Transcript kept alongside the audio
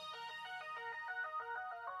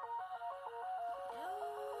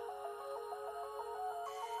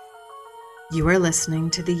You are listening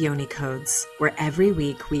to the Yoni Codes, where every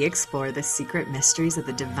week we explore the secret mysteries of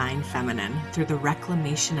the divine feminine through the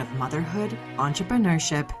reclamation of motherhood,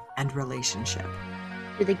 entrepreneurship, and relationship.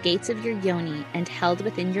 Through the gates of your yoni and held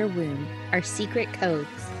within your womb are secret codes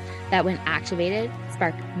that, when activated,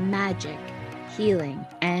 spark magic, healing,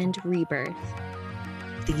 and rebirth.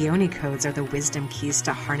 The Yoni Codes are the wisdom keys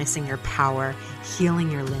to harnessing your power,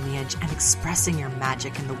 healing your lineage, and expressing your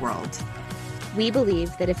magic in the world. We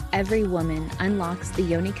believe that if every woman unlocks the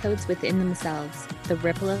yoni codes within themselves, the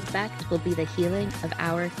ripple effect will be the healing of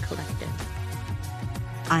our collective.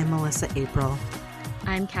 I'm Melissa April.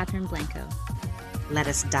 I'm Catherine Blanco. Let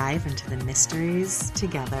us dive into the mysteries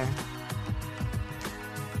together.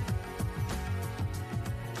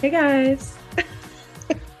 Hey guys.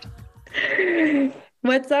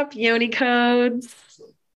 What's up, Yoni Codes?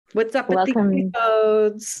 What's up with the Yoni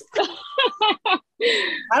Codes?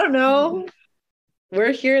 I don't know.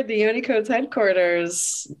 We're here at the Yoni Codes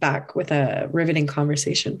headquarters, back with a riveting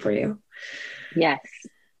conversation for you. Yes.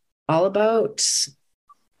 All about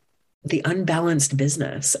the unbalanced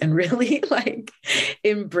business and really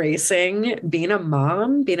embracing being a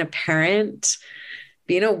mom, being a parent,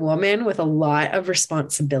 being a woman with a lot of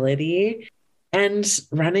responsibility and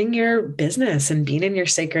running your business and being in your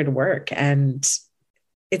sacred work. And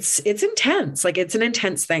it's intense. It's an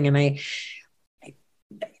intense thing. And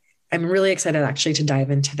I'm really excited actually to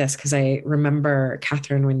dive into this because I remember,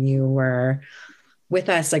 Catherine, when you were with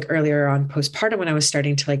us earlier on postpartum, when I was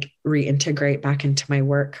starting to reintegrate back into my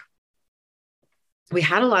work, we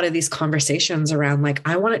had a lot of these conversations around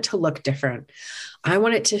I want it to look different. I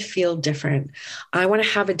want it to feel different. I want to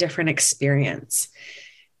have a different experience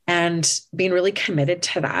and being really committed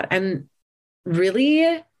to that. And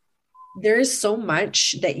really, there is so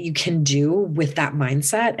much that you can do with that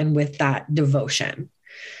mindset and with that devotion.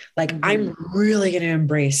 I'm really going to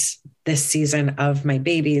embrace this season of my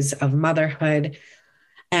babies, of motherhood.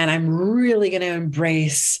 And I'm really going to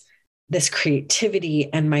embrace this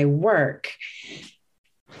creativity and my work.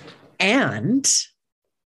 And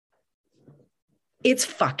it's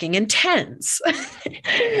fucking intense.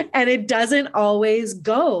 And it doesn't always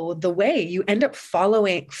go the way you end up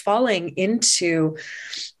falling into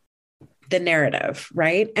the narrative,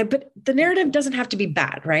 right? But the narrative doesn't have to be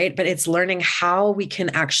bad, right? But it's learning how we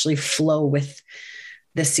can actually flow with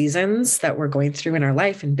the seasons that we're going through in our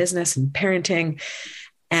life and business and parenting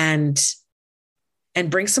and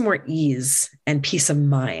bring some more ease and peace of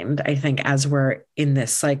mind, I think, as we're in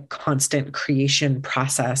this constant creation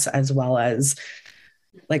process, as well as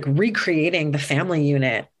recreating the family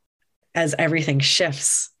unit as everything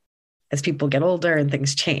shifts, as people get older and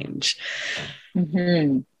things change.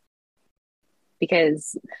 Mm-hmm.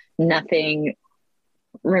 Because nothing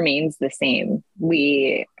remains the same.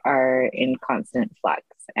 We are in constant flux.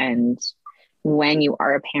 And when you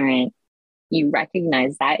are a parent, you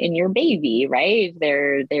recognize that in your baby, right?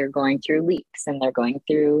 They're going through leaps and they're going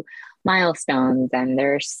through milestones and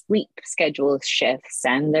their sleep schedule shifts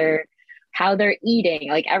and how they're eating,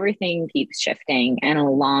 everything keeps shifting. And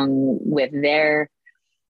along with their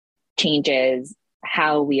changes,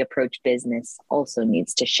 how we approach business also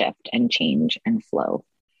needs to shift and change and flow.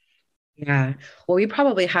 Yeah. Well, we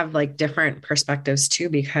probably have different perspectives too,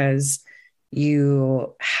 because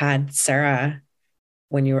you had Sarah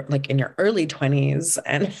when you were in your early 20s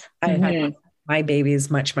and I had my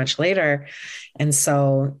babies much, much later. And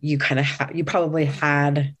so you you probably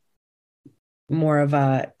had more of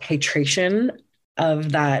a titration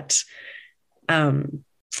of that,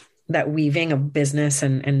 that weaving of business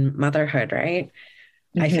and motherhood, right?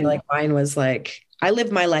 I feel like mine was I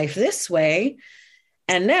live my life this way.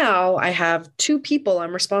 And now I have two people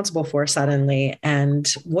I'm responsible for suddenly. And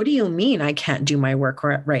what do you mean I can't do my work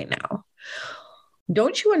right now?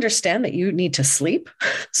 Don't you understand that you need to sleep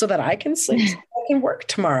so that I can sleep, so I can work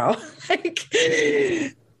tomorrow?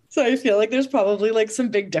 So I feel there's probably some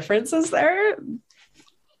big differences there.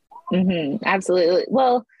 Absolutely.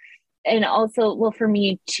 Well, and also, for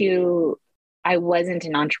me too, I wasn't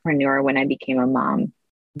an entrepreneur when I became a mom.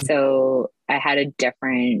 So I had it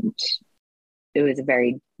was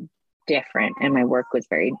very different, and my work was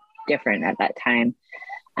very different at that time.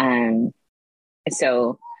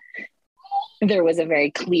 So there was a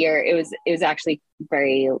very clear, it was actually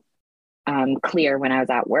very clear when I was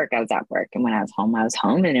at work, and when I was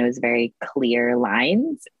home, and it was very clear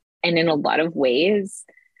lines. And in a lot of ways,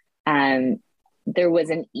 there was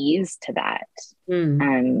an ease to that.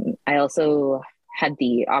 I also had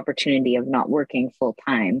the opportunity of not working full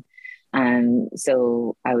time.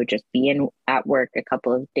 So I would just be at work a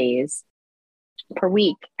couple of days per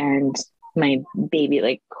week. And my baby,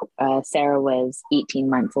 like Sarah was 18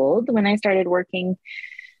 months old when I started working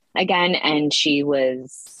again, and she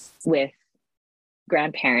was with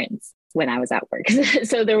grandparents when I was at work.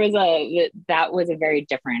 So that was a very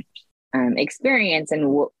different experience. And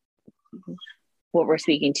what we're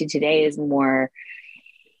speaking to today is more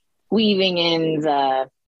weaving in the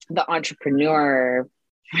entrepreneur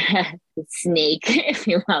snake, if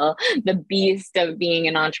you will, the beast of being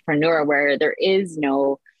an entrepreneur, where there is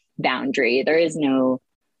no boundary, there is no,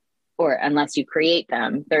 or unless you create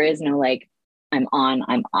them, there is no like, I'm on,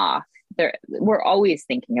 I'm off. We're always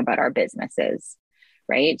thinking about our businesses,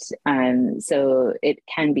 right? So it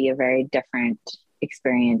can be a very different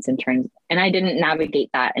experience in terms, and I didn't navigate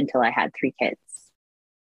that until I had 3 kids.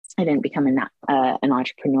 I didn't become an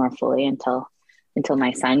entrepreneur fully until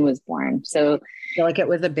my son was born. So I feel like it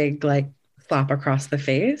was a big like slap across the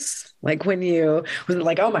face. Like when you was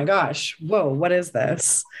like, oh my gosh, whoa, what is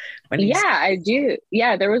this? I do.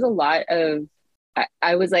 Yeah, there was a lot of,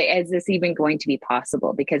 I was like, is this even going to be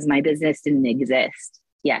possible? Because my business didn't exist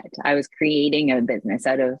yet. I was creating a business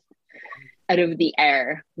out of the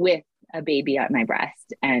air with a baby at my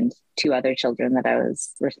breast and 2 other children that I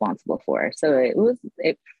was responsible for. So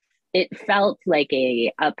it felt like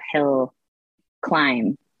a uphill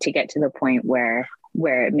climb to get to the point where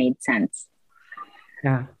it made sense.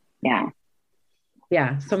 Yeah. Yeah.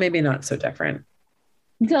 Yeah. So maybe not so different.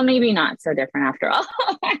 So maybe not so different after all.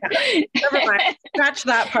 Never mind. Scratch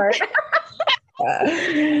that part.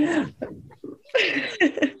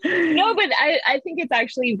 No, but I think it's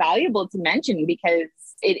actually valuable to mention because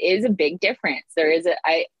it is a big difference. There is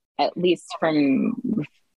at least from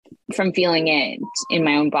feeling it in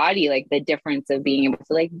my own body, like the difference of being able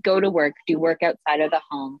to like go to work, do work outside of the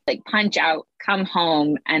home, like punch out, come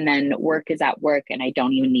home, and then work is at work. And I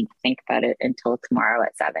don't even need to think about it until tomorrow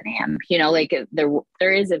at 7 a.m. You know, like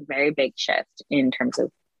there is a very big shift in terms of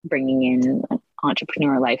bringing in an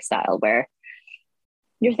entrepreneur lifestyle where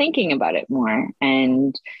you're thinking about it more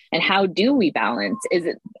and how do we balance? Is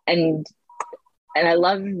it, and I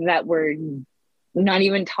love that we're not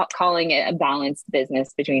even calling it a balanced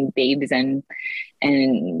business between babes and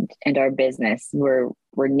our business. We're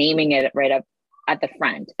naming it right up at the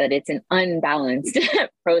front that it's an unbalanced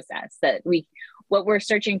process, that what we're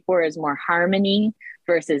searching for is more harmony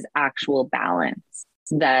versus actual balance,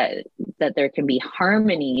 that there can be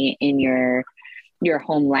harmony in your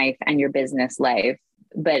home life and your business life,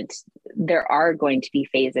 but there are going to be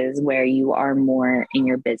phases where you are more in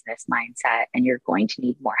your business mindset and you're going to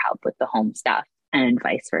need more help with the home stuff, and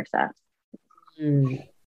vice versa. It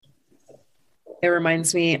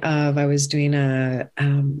reminds me of, I was doing an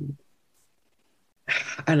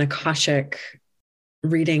Akashic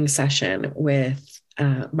reading session with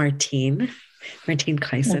Martine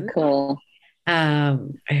Kleisen. Oh, cool. I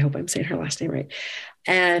hope I'm saying her last name right.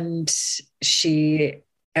 And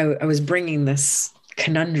I was bringing this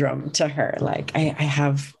conundrum to her. Like I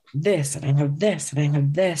have this and I have this and I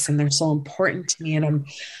have this, and they're so important to me. And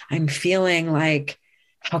I'm feeling like,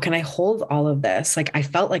 how can I hold all of this? Like I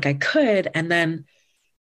felt like I could, and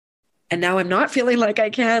now I'm not feeling like I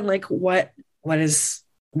can. Like what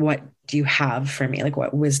do you have for me? Like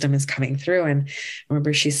what wisdom is coming through? And I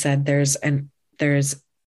remember she said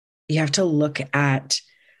you have to look at,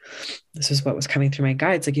 this is what was coming through my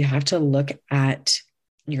guides. Like you have to look at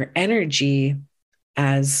your energy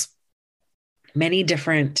as many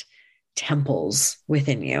different temples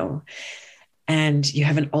within you. And you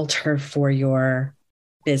have an altar for your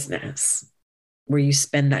business where you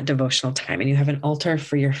spend that devotional time, and you have an altar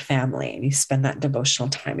for your family and you spend that devotional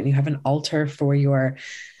time, and you have an altar for your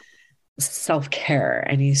self-care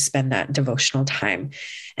and you spend that devotional time.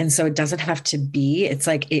 And so it doesn't have to be, it's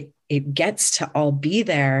like it gets to all be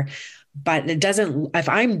there, but it doesn't, if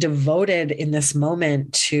I'm devoted in this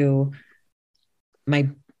moment to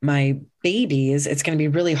my babies, it's going to be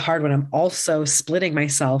really hard when I'm also splitting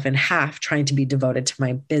myself in half trying to be devoted to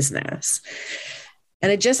my business.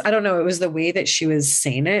 And I don't know, it was the way that she was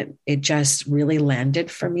saying it. It just really landed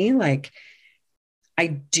for me. Like I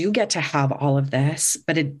do get to have all of this,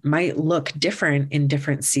 but it might look different in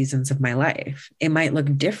different seasons of my life. It might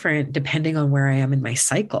look different depending on where I am in my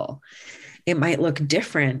cycle. It might look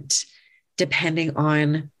different depending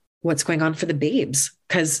on what's going on for the babes.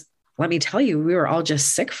 Because let me tell you, we were all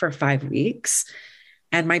just sick for 5 weeks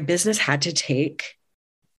and my business had to take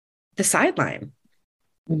the sideline.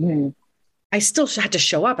 Mm-hmm. I still had to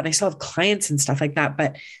show up and I still have clients and stuff like that.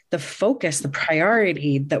 But the focus, the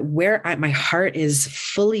priority, that where my heart is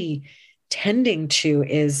fully tending to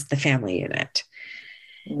is the family unit.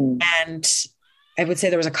 Mm. And I would say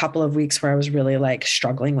there was a couple of weeks where I was really like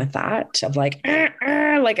struggling with that, of like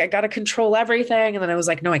like I got to control everything. And then I was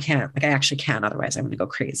like, no, I can't. Like I actually can. Otherwise I'm going to go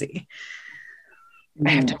crazy.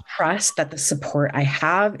 I have to trust that the support I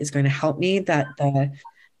have is going to help me, that the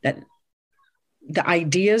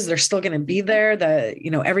ideas, they're still going to be there.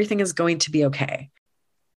 Everything is going to be okay.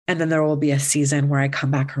 And then there will be a season where I come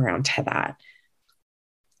back around to that.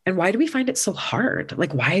 And why do we find it so hard?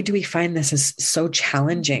 Like, why do we find this is so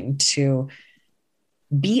challenging to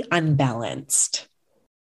be unbalanced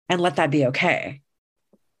and let that be okay?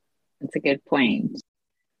 That's a good point.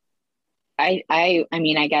 I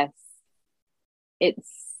mean, I guess it's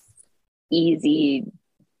easy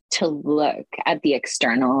to look at the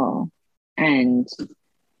external and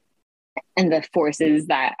the forces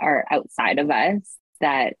that are outside of us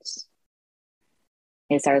that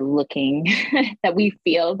are looking that we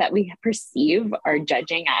feel, that we perceive are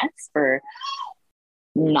judging us for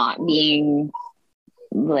not being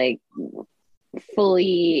like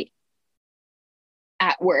fully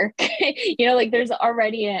at work. Like there's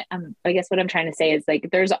already I guess what I'm trying to say is like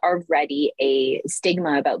there's already a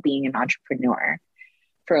stigma about being an entrepreneur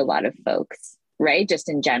for a lot of folks, right? Just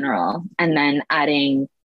in general. And then adding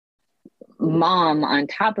mom on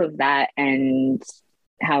top of that, and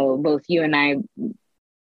how both you and I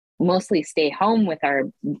mostly stay home with our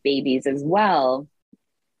babies as well.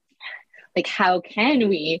 Like, how can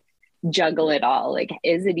we juggle it all? Like,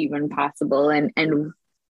 is it even possible? And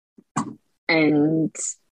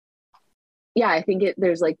yeah, I think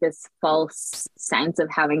there's like this false sense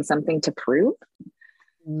of having something to prove.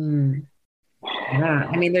 Yeah.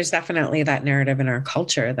 I mean, there's definitely that narrative in our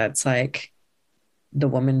culture that's like the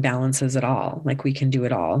woman balances it all. Like we can do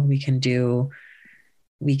it all. We can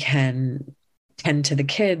tend to the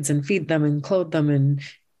kids and feed them and clothe them and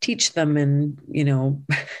teach them and,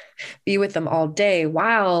 be with them all day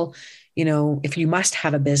while, if you must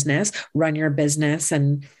have a business, run your business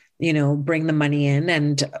and, bring the money in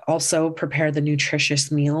and also prepare the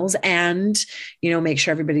nutritious meals and, make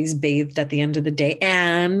sure everybody's bathed at the end of the day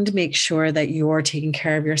and make sure that you're taking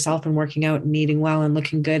care of yourself and working out and eating well and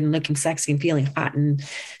looking good and looking sexy and feeling hot and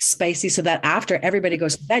spicy so that after everybody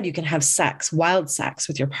goes to bed, you can have sex, wild sex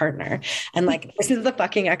with your partner. And like, this is the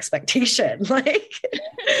fucking expectation. Like,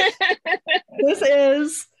 this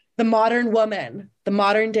is the modern woman, the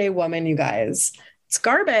modern day woman, you guys. It's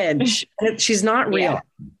garbage. She's not real. Yeah.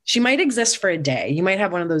 She might exist for a day. You might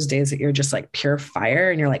have one of those days that you're just like pure fire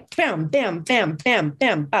and you're like, bam, bam, bam, bam,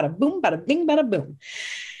 bam, bada boom, bada bing, bada boom.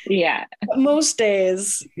 Yeah. But most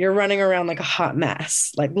days you're running around like a hot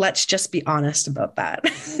mess. Like, let's just be honest about that.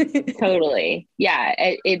 Totally. Yeah.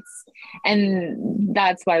 And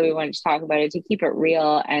that's why we wanted to talk about it, to keep it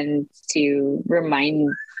real and to remind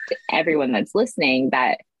everyone that's listening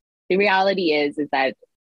that the reality is that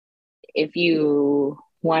if you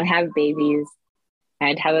want to have babies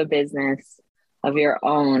and have a business of your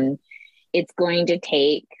own, it's going to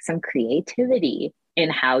take some creativity in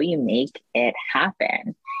how you make it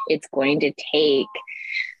happen. It's going to take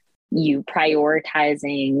you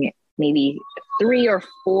prioritizing maybe 3 or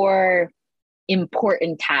 4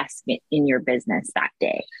 important tasks in your business that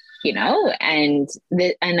day, and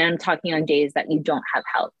I'm talking on days that you don't have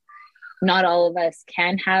help. Not all of us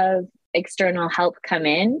can have external help come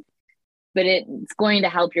in, but it's going to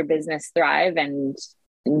help your business thrive, and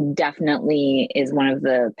definitely is one of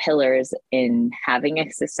the pillars in having a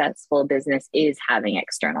successful business is having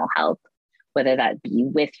external help, whether that be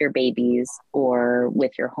with your babies or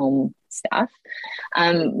with your home stuff.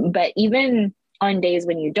 But even on days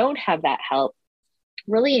when you don't have that help,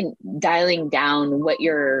 really dialing down what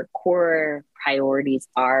your core priorities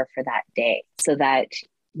are for that day so that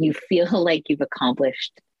you feel like you've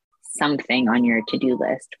accomplished something on your to-do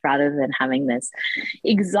list rather than having this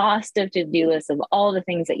exhaustive to-do list of all the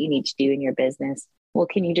things that you need to do in your business. Well,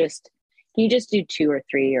 can you just do 2 or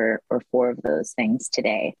 3 or 4 of those things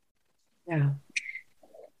today? Yeah.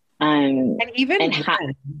 And even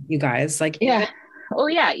you guys, like, yeah. Oh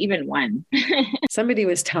yeah, even one. Somebody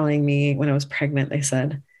was telling me when I was pregnant, they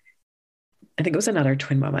said, I think it was another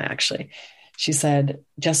twin mama actually. She said,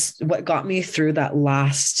 just what got me through that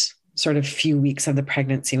last sort of few weeks of the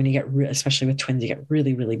pregnancy, when you get, especially with twins, you get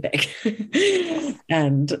really, really big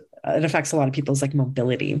and it affects a lot of people's like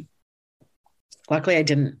mobility. Luckily, I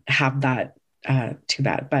didn't have that too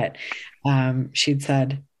bad, but she'd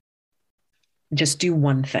said, just do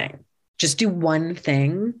one thing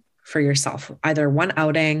for yourself, either one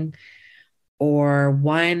outing or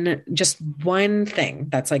just one thing.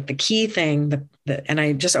 That's like the key thing and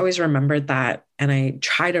I just always remembered that. And I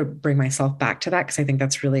try to bring myself back to that because I think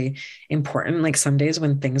that's really important. Like some days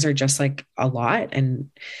when things are just like a lot and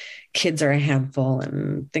kids are a handful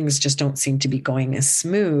and things just don't seem to be going as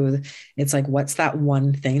smooth, it's like, what's that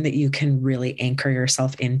one thing that you can really anchor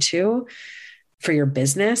yourself into for your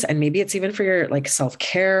business? And maybe it's even for your like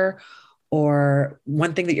self-care, or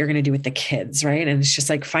one thing that you're going to do with the kids. Right. And it's just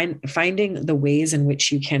like finding the ways in which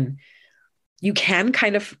you can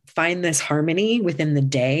kind of find this harmony within the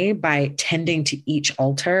day by tending to each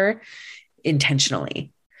altar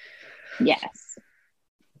intentionally. Yes.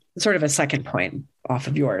 Sort of a second point off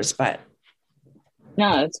of yours, but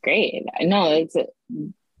no, it's great. No,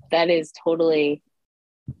 that is totally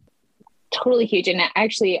huge. And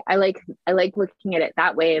actually I like looking at it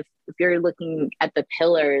that way. If you're looking at the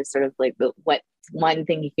pillars, sort of like what one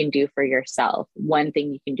thing you can do for yourself, one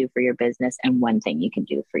thing you can do for your business, and one thing you can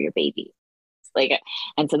do for your baby. Like,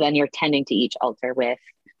 and so then you're tending to each altar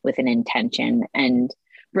with an intention and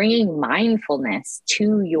bringing mindfulness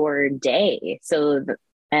to your day.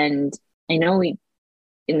 And I know in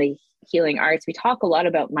the healing arts, we talk a lot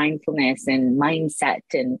about mindfulness and mindset,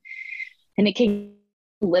 and it can be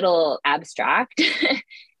a little abstract.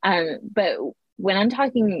 But when I'm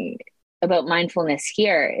talking about mindfulness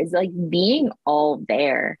here, is like being all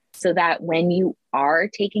there, so that when you are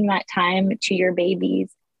taking that time to your babies,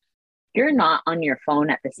 you're not on your phone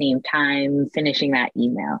at the same time finishing that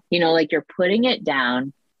email. Like you're putting it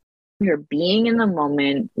down, you're being in the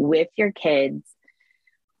moment with your kids.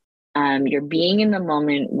 You're being in the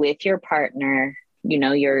moment with your partner,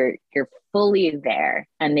 you're fully there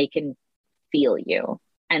and they can feel you.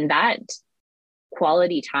 And that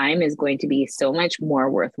quality time is going to be so much more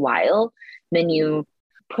worthwhile than you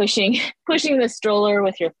pushing the stroller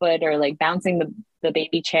with your foot, or like bouncing the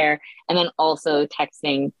baby chair and then also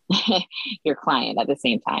texting your client at the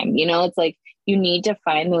same time. It's like you need to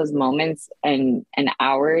find those moments and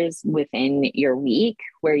hours within your week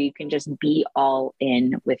where you can just be all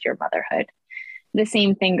in with your motherhood. The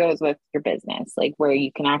same thing goes with your business, like where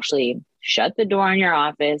you can actually shut the door in your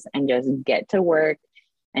office and just get to work.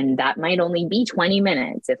 And that might only be 20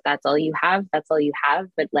 minutes. If that's all you have, that's all you have,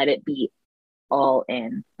 but let it be all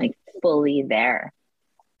in, like fully there.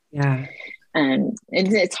 Yeah. And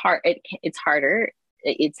it's hard. It's harder.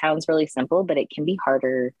 It sounds really simple, but it can be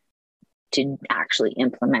harder to actually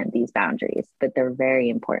implement these boundaries, but they're very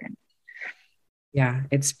important. Yeah.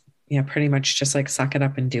 It's pretty much just like suck it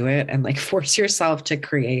up and do it, and like force yourself to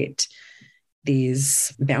create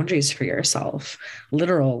these boundaries for yourself,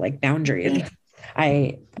 literal like boundaries. Mm-hmm.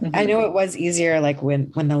 I know it was easier like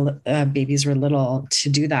when the babies were little to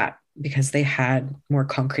do that because they had more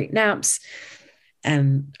concrete naps.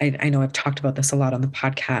 And I know I've talked about this a lot on the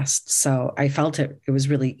podcast. So I felt it was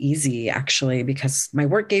really easy actually, because my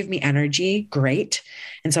work gave me energy. Great.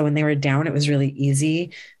 And so when they were down, it was really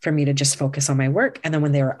easy for me to just focus on my work. And then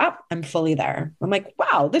when they were up, I'm fully there. I'm like,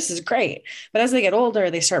 wow, this is great. But as they get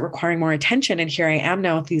older, they start requiring more attention. And here I am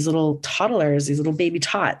now with these little toddlers, these little baby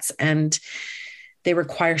tots. And they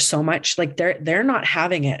require so much. Like they're not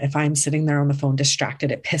having it if I'm sitting there on the phone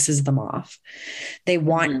distracted. It pisses them off. They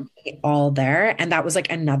want me all there. And that was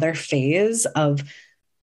like another phase of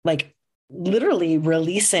like literally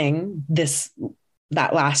releasing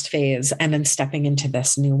that last phase and then stepping into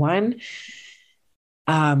this new one.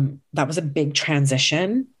 That was a big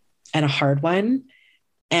transition and a hard one.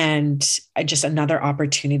 And just another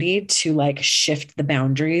opportunity to like shift the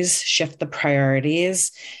boundaries, shift the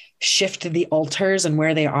priorities, shift the altars and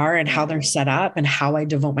where they are and how they're set up and how I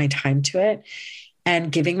devote my time to it,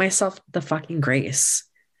 and giving myself the fucking grace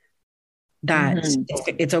that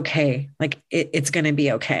it's okay. Like it's going to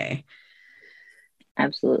be okay.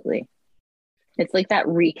 Absolutely. It's like that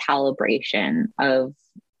recalibration of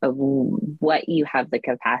what you have the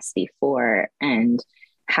capacity for and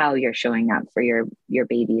how you're showing up for your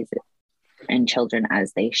babies and children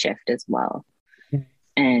as they shift as well.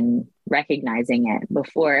 And recognizing it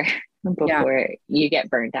before you get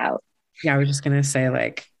burned out. Yeah. I was just going to say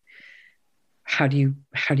like, how do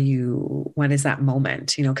you, when is that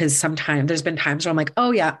moment, cause sometimes there's been times where I'm like,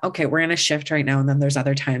 oh yeah, okay, we're in a shift right now. And then there's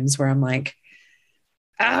other times where I'm like,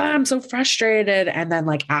 I'm so frustrated. And then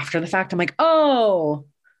like after the fact, I'm like, oh,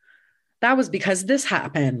 that was because this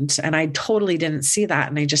happened. And I totally didn't see that.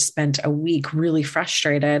 And I just spent a week really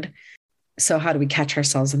frustrated. So how do we catch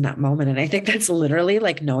ourselves in that moment? And I think that's literally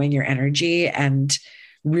like knowing your energy and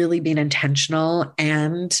really being intentional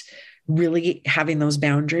and really having those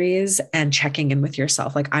boundaries and checking in with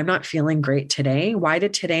yourself. Like, I'm not feeling great today. Why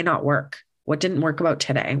did today not work? What didn't work about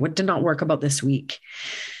today? What did not work about this week?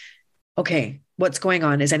 Okay, what's going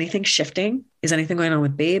on? Is anything shifting? Is anything going on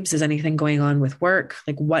with babes? Is anything going on with work?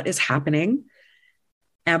 Like, what is happening?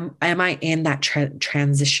 Am I in that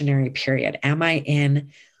transitionary period? Am I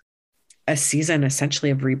in a season essentially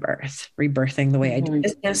of rebirthing the way I do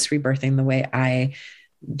business, rebirthing the way I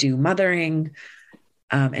do mothering,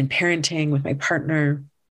 and parenting with my partner.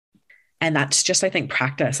 And that's just, I think,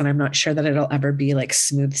 practice. And I'm not sure that it'll ever be like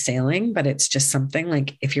smooth sailing, but it's just something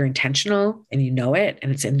like, if you're intentional and you know it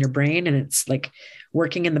and it's in your brain and it's like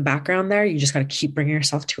working in the background there, you just got to keep bringing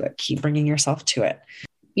yourself to it, keep bringing yourself to it.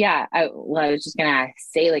 Yeah. I was just going to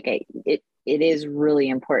say, like, it is really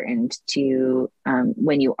important to,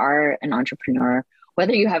 when you are an entrepreneur,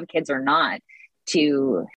 whether you have kids or not,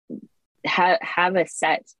 to have a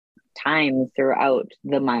set time throughout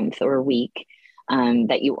the month or week,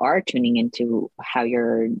 that you are tuning into how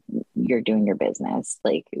you're doing your business.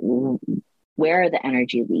 Like, where are the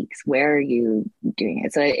energy leaks? Where are you doing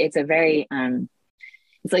it? So it's a very,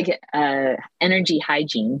 it's like energy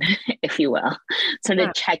hygiene, if you will, sort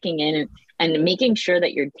of checking in and making sure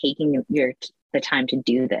that you're taking the time to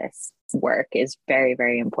do this work is very,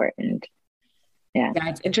 very important. Yeah. Yeah.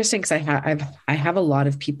 It's interesting because I have a lot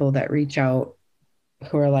of people that reach out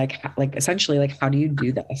who are like essentially like, how do you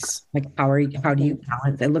do this? Like, how do you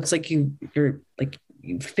balance? It looks like you're like,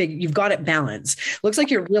 you've got it balanced. Looks like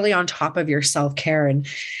you're really on top of your self-care.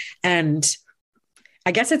 And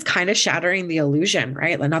I guess it's kind of shattering the illusion,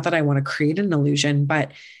 right? Like, not that I want to create an illusion,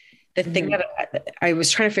 but the thing that I was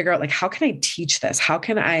trying to figure out, like, how can I teach this? How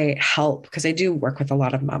can I help? Because I do work with a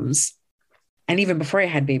lot of moms. And even before I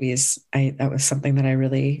had babies, that was something that I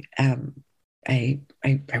really, I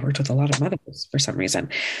worked with a lot of mothers for some reason.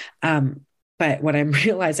 But what I'm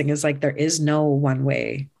realizing is, like, there is no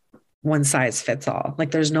one size fits all.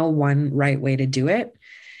 Like, there's no one right way to do it.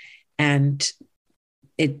 And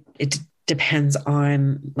it depends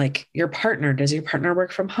on, like, your partner. Does your partner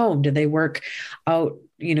work from home? Do they work out?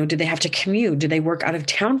 Do they have to commute? Do they work out of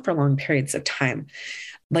town for long periods of time?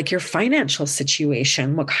 Like, your financial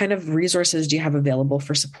situation, what kind of resources do you have available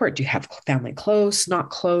for support? Do you have family close,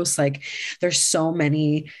 not close? Like, there's so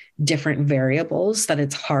many different variables that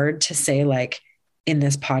it's hard to say, like, in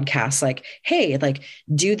this podcast, like, hey, like,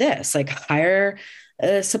 do this, like, hire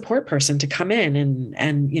a support person to come in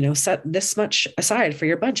and set this much aside for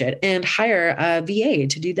your budget, and hire a VA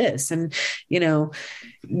to do this, and,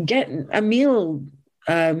 get a meal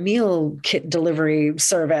kit delivery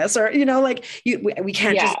service, or, like, we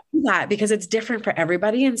can't just do that because it's different for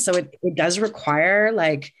everybody. And so it does require,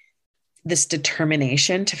 like, this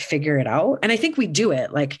determination to figure it out. And I think we do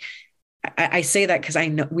it. Like, I say that because I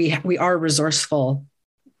know we are resourceful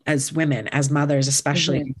as women, as mothers,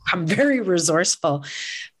 especially. I'm very resourceful,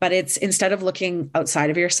 but it's, instead of looking outside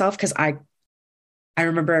of yourself, because I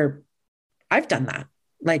remember I've done that.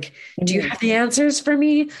 Like, do you have the answers for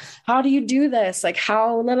me? How do you do this? Like,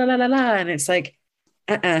 how, la, la, la, la, la. And it's like,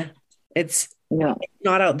 it's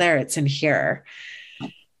not out there. It's in here.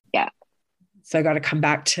 Yeah. So I got to come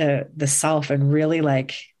back to the self and really,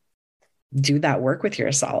 like, do that work with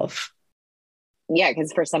yourself. Yeah.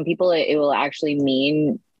 Because for some people, it will actually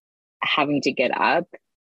mean having to get up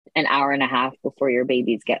an hour and a half before your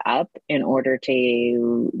babies get up in order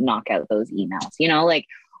to knock out those emails, like,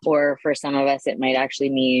 or for some of us, it might actually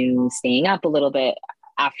mean staying up a little bit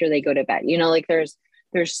after they go to bed. Like, there's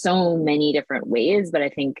so many different ways, but I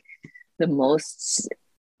think the most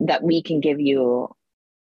that we can give you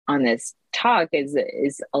on this talk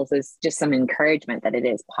is also just some encouragement that it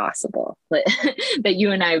is possible, that you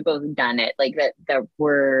and I have both done it, like that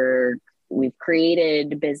we've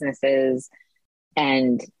created businesses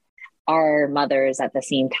and are mothers at the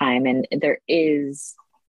same time. And there is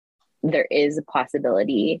a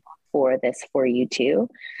possibility for this for you too.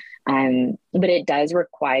 But it does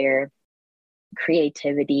require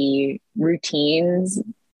creativity, routines,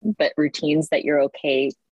 but routines that you're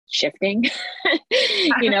okay shifting,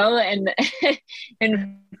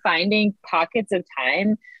 and finding pockets of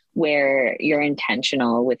time where you're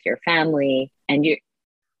intentional with your family, and you're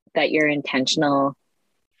intentional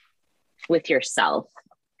with yourself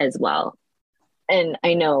as well. And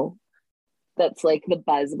I know that's like the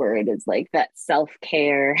buzzword is like that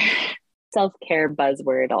self-care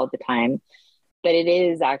buzzword all the time, but it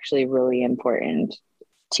is actually really important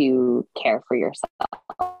to care for yourself.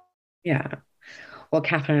 Yeah. Well,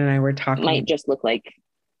 Catherine and I were talking. It might just look like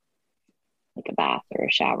a bath or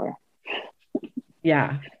a shower.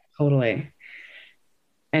 Yeah, totally.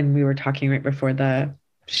 And we were talking right before the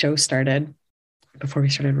show started, before we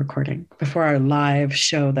started recording, before our live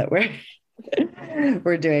show that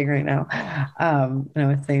we're doing right now. And I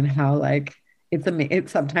was saying how, like, it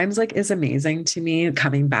sometimes, like, is amazing to me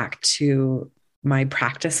coming back to my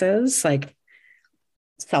practices, like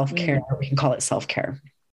self-care. We can call it self-care.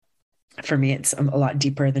 For me, it's a lot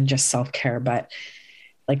deeper than just self-care, but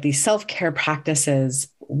like these self-care practices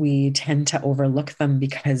we tend to overlook them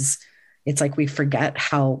because it's like we forget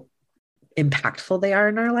how impactful they are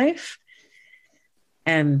in our life.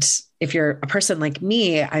 And if you're a person like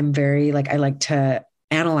me, I'm very like, I like to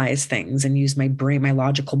analyze things and use my brain, my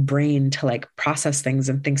logical brain to like process things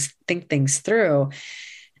and think things through.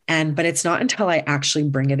 But it's not until I actually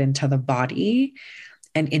bring it into the body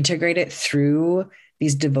and integrate it through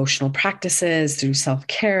these devotional practices, through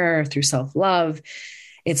self-care, through self-love.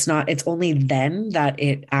 It's only then that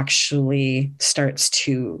it actually starts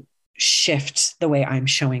to shift the way I'm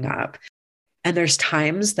showing up. And there's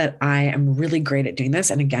times that I am really great at doing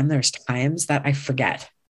this. And again, there's times that I forget.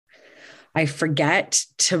 I forget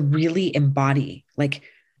to really embody like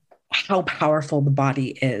how powerful the body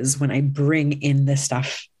is when I bring in this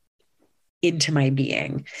stuff into my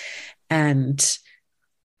being. And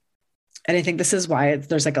I think this is why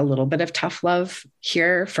there's like a little bit of tough love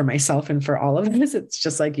here for myself and for all of us. It's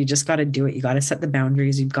just like, you just got to do it. You got to set the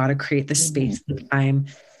boundaries. You've got to create the space, the time.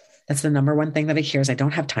 That's the number one thing that I hear is I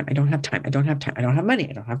don't have time. I don't have time. I don't have time. I don't have money.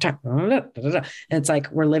 I don't have time. And it's like,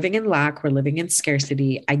 we're living in lack. We're living in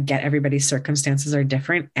scarcity. I get everybody's circumstances are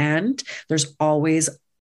different. And there's always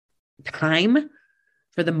time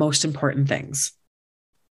for the most important things.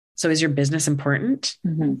 So is your business important?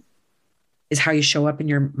 Mm-hmm. Is how you show up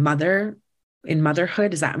in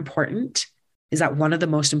motherhood? Is that important? Is that one of the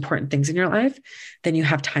most important things in your life? Then you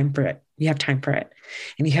have time for it. You have time for it.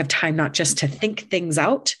 And you have time not just to think things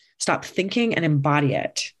out, stop thinking and embody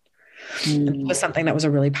it. It was something that was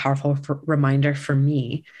a really powerful reminder for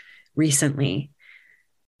me recently.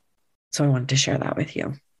 So I wanted to share that with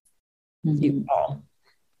you. You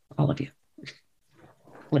all of you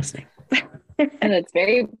listening. And it's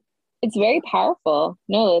very powerful.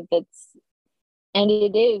 No, and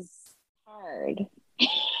it is hard.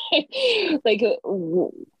 Like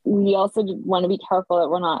we also want to be careful that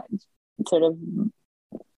we're not sort of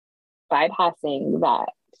bypassing that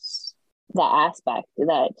aspect,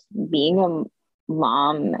 that being a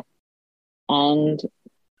mom and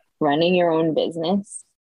running your own business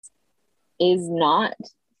is not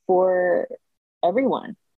for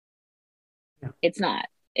everyone. Yeah. It's not.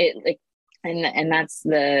 And that's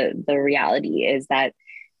the reality, is that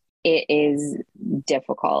it is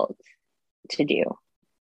difficult to do.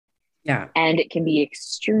 Yeah. And it can be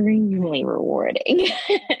extremely rewarding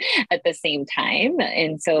at the same time.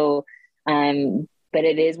 And so, but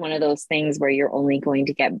it is one of those things where you're only going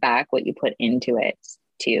to get back what you put into it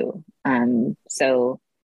too. So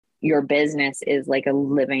your business is like a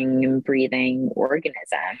living and breathing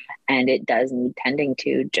organism, and it does need tending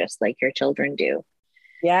to, just like your children do.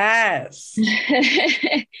 Yes.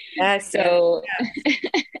 Yes. So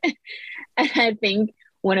yes. I think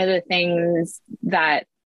one of the things that,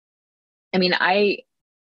 I mean, I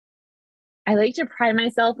like to pride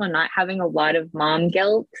myself on not having a lot of mom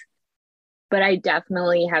guilt, but I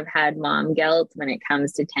definitely have had mom guilt when it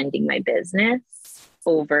comes to tending my business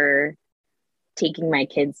over taking my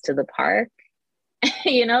kids to the park,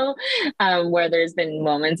 where there's been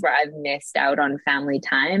moments where I've missed out on family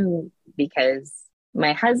time because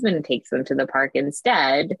my husband takes them to the park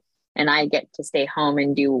instead, and I get to stay home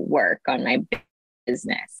and do work on my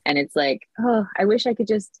business. And it's like, oh, I wish I could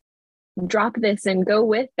just drop this and go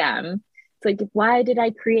with them. It's like, why did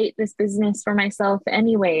I create this business for myself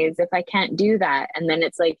anyways if I can't do that? And then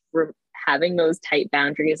it's like having those tight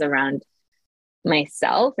boundaries around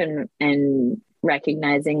myself and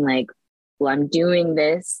recognizing like, well, I'm doing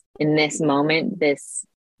this in this moment, this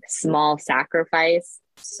small sacrifice,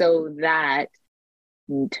 so that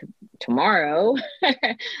tomorrow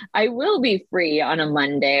I will be free on a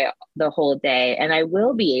Monday the whole day, and I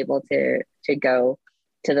will be able to go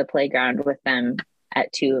to the playground with them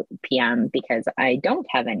at 2 p.m. because I don't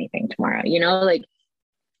have anything tomorrow. Like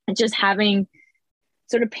just having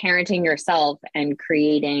sort of parenting yourself and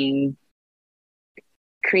creating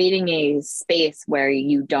a space where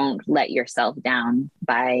you don't let yourself down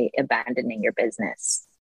by abandoning your business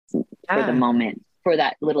for the moment, for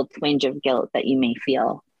that little twinge of guilt that you may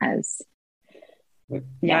feel as.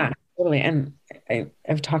 Yeah, totally. And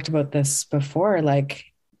I've talked about this before, like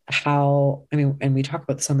how, and we talk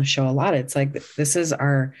about this on the show a lot. It's like, this is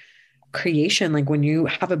our creation. Like when you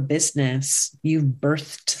have a business, you've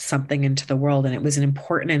birthed something into the world, and it was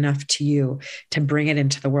important enough to you to bring it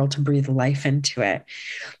into the world, to breathe life into it.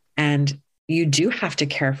 And you do have to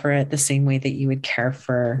care for it the same way that you would care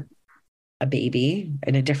for a baby,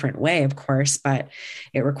 in a different way, of course, but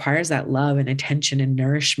it requires that love and attention and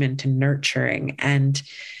nourishment and nurturing. And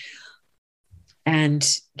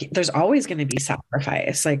there's always going to be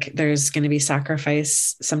sacrifice. Like there's going to be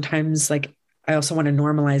sacrifice sometimes, like I also want to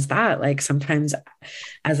normalize that. Like sometimes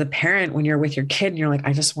as a parent, when you're with your kid and you're like,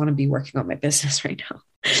 I just want to be working on my business right now.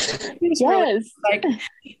 Yes. Like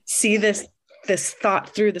see this thought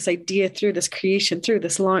through, this idea through, this creation through,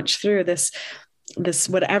 this launch through, this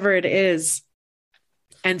whatever it is.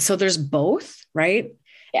 And so there's both, right?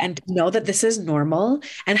 Yeah. And to know that this is normal.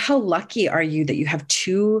 And how lucky are you that you have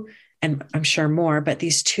two, and I'm sure more, but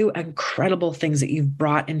these two incredible things that you've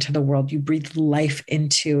brought into the world, you breathe life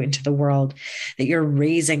into the world, that you're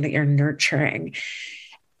raising, that you're nurturing,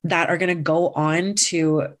 that are going to go on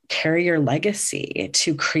to carry your legacy,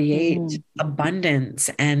 to create abundance.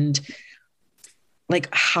 And like,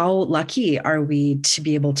 how lucky are we to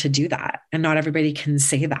be able to do that? And not everybody can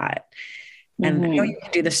say that. And I know you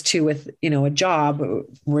can do this too with, a job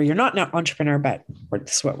where you're not an entrepreneur, but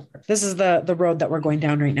this is the road that we're going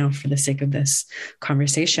down right now for the sake of this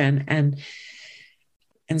conversation. And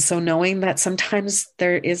so knowing that sometimes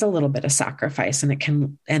there is a little bit of sacrifice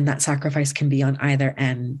and that sacrifice can be on either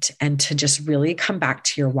end, and to just really come back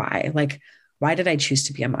to your why. Like, why did I choose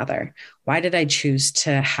to be a mother? Why did I choose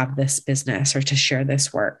to have this business or to share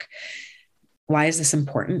this work? Why is this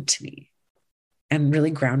important to me? And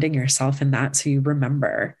really grounding yourself in that so you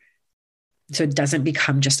remember, so it doesn't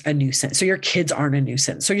become just a nuisance. So your kids aren't a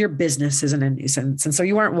nuisance. So your business isn't a nuisance. And so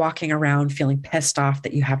you aren't walking around feeling pissed off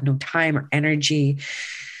that you have no time or energy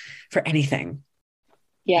for anything.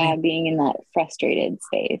 Yeah, being in that frustrated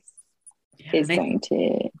space is going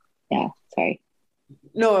to, sorry.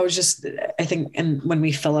 No, I think, and when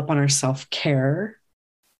we fill up on our self-care,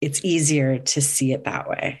 it's easier to see it that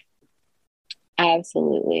way.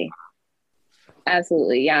 Absolutely.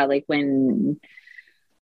 Yeah. Like when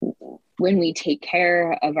we take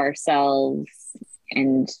care of ourselves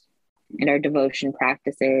and our devotion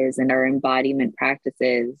practices and our embodiment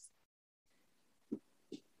practices,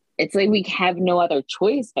 it's like we have no other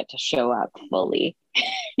choice but to show up fully.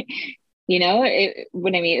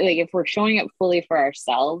 What I mean, like if we're showing up fully for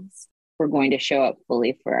ourselves, we're going to show up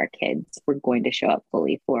fully for our kids. We're going to show up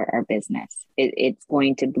fully for our business. It's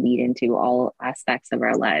going to bleed into all aspects of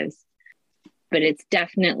our lives. But it's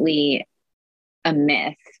definitely a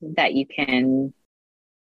myth that you can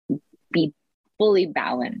be fully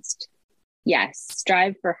balanced. Yes,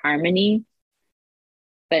 strive for harmony,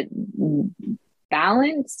 but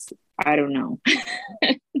balance, I don't know.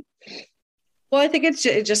 Well, I think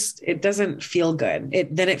it doesn't feel good.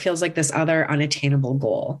 Then it feels like this other unattainable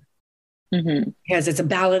goal. Because it's a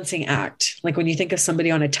balancing act. Like when you think of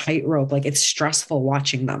somebody on a tightrope, like it's stressful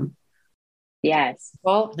watching them. Yes.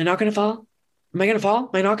 Fall? They're not going to fall. Am I going to fall? Am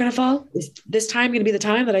I not going to fall? Is this time going to be the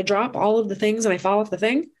time that I drop all of the things and I fall off the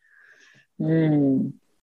thing?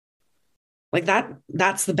 Like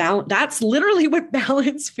that's the balance. That's literally what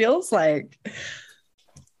balance feels like.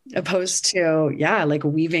 Opposed to, like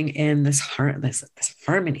weaving in this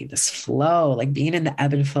harmony, this flow, like being in the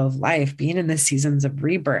ebb and flow of life, being in the seasons of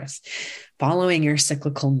rebirth, following your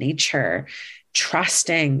cyclical nature,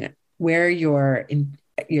 trusting where your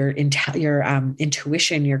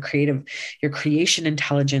intuition, your creation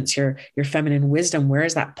intelligence, your feminine wisdom, where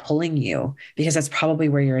is that pulling you? Because that's probably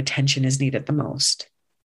where your attention is needed the most.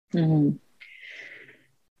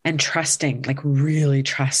 And trusting, like really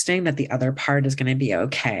trusting that the other part is going to be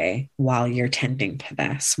okay while you're tending to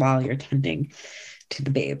this, while you're tending to the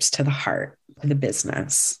babes, to the heart, to the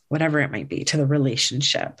business, whatever it might be, to the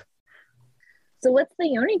relationship. So what's the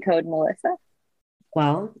Yoni code, Melissa?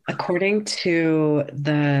 Well, according to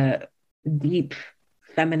the deep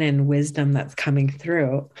feminine wisdom that's coming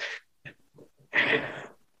through,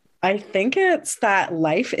 I think it's that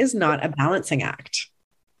life is not a balancing act.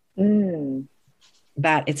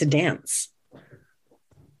 That it's a dance,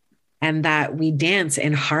 and that we dance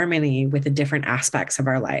in harmony with the different aspects of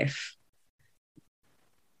our life.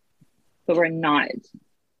 But we're not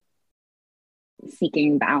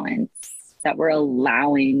seeking balance, that we're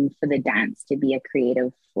allowing for the dance to be a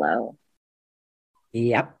creative flow.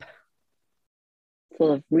 Yep.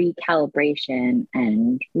 Full of recalibration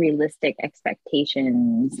and realistic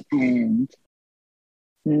expectations and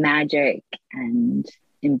magic and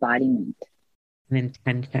embodiment.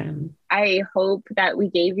 Intention. I hope that we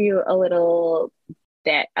gave you a little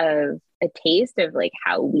bit of a taste of like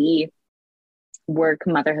how we work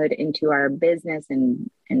motherhood into our business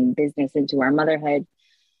and business into our motherhood.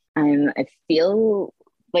 I feel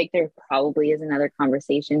like there probably is another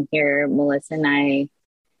conversation here. Melissa and I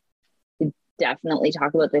could definitely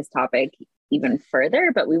talk about this topic even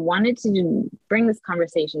further, but we wanted to bring this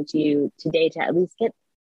conversation to you today to at least get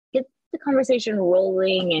the conversation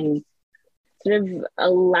rolling and sort of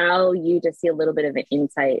allow you to see a little bit of an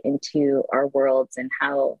insight into our worlds and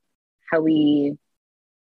how we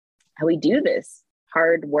how we do this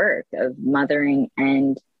hard work of mothering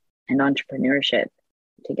and entrepreneurship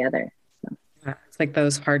together. So. Yeah, it's like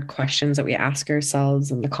those hard questions that we ask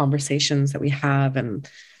ourselves and the conversations that we have and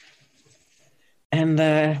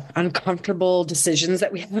the uncomfortable decisions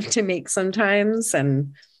that we have to make sometimes.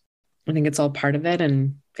 And I think it's all part of it.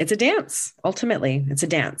 And it's a dance. Ultimately, it's a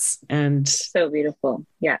dance. And so beautiful.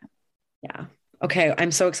 Yeah. Yeah. Okay.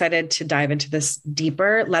 I'm so excited to dive into this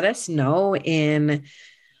deeper. Let us know on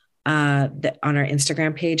our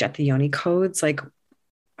Instagram page at the Yoni Codes, like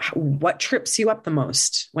what trips you up the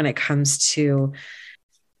most when it comes to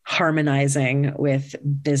harmonizing with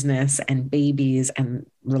business and babies and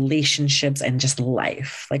relationships and just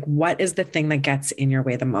life. Like, what is the thing that gets in your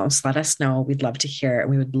way the most? Let us know. We'd love to hear it.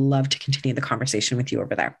 And we would love to continue the conversation with you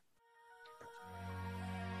over there.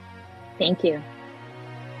 Thank you.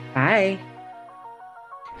 Bye.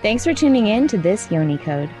 Thanks for tuning in to this Yoni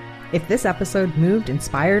Code. If this episode moved,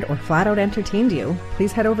 inspired, or flat out entertained you,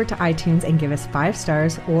 please head over to iTunes and give us 5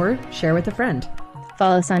 stars or share with a friend.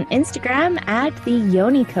 Follow us on Instagram at the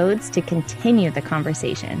Yoni Codes to continue the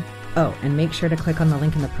conversation. Oh, and make sure to click on the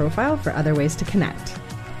link in the profile for other ways to connect.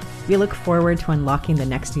 We look forward to unlocking the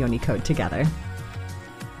next Yoni Code together.